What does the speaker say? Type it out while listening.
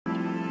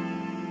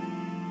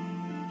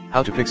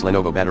How to fix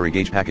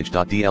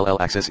LenovoBatteryGaugePackage.dll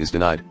access is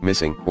denied,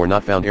 missing, or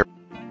not found error.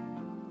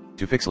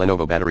 To fix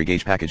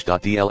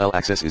LenovoBatteryGaugePackage.dll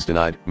access is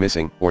denied,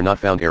 missing, or not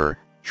found error,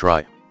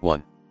 try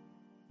 1.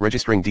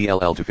 Registering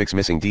DLL to fix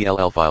missing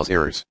DLL files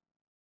errors.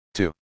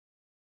 2.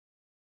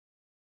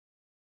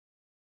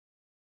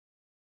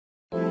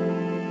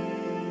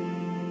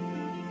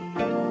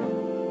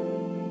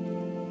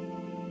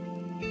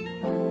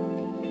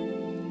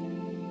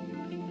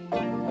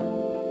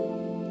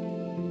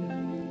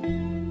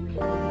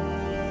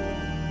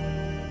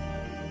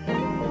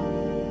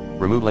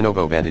 Remove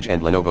Lenovo Vantage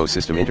and Lenovo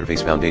System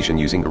Interface Foundation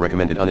using the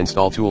recommended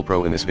Uninstall Tool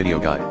Pro in this video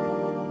guide.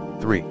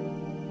 3.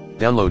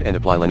 Download and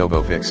apply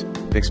Lenovo Fix,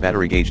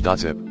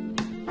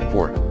 fixBatteryGauge.zip.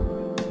 4.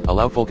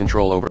 Allow full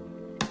control over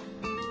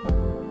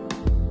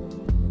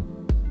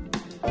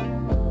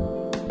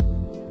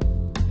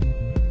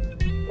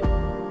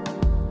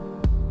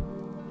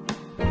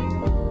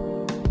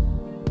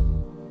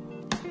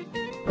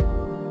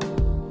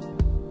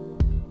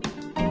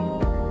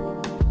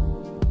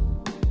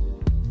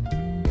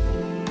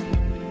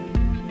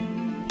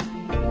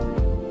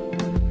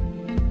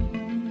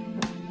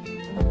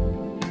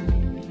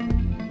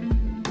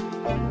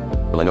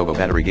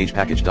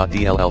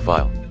LenovoBatteryGaugePackage.dll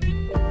file.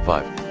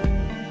 5.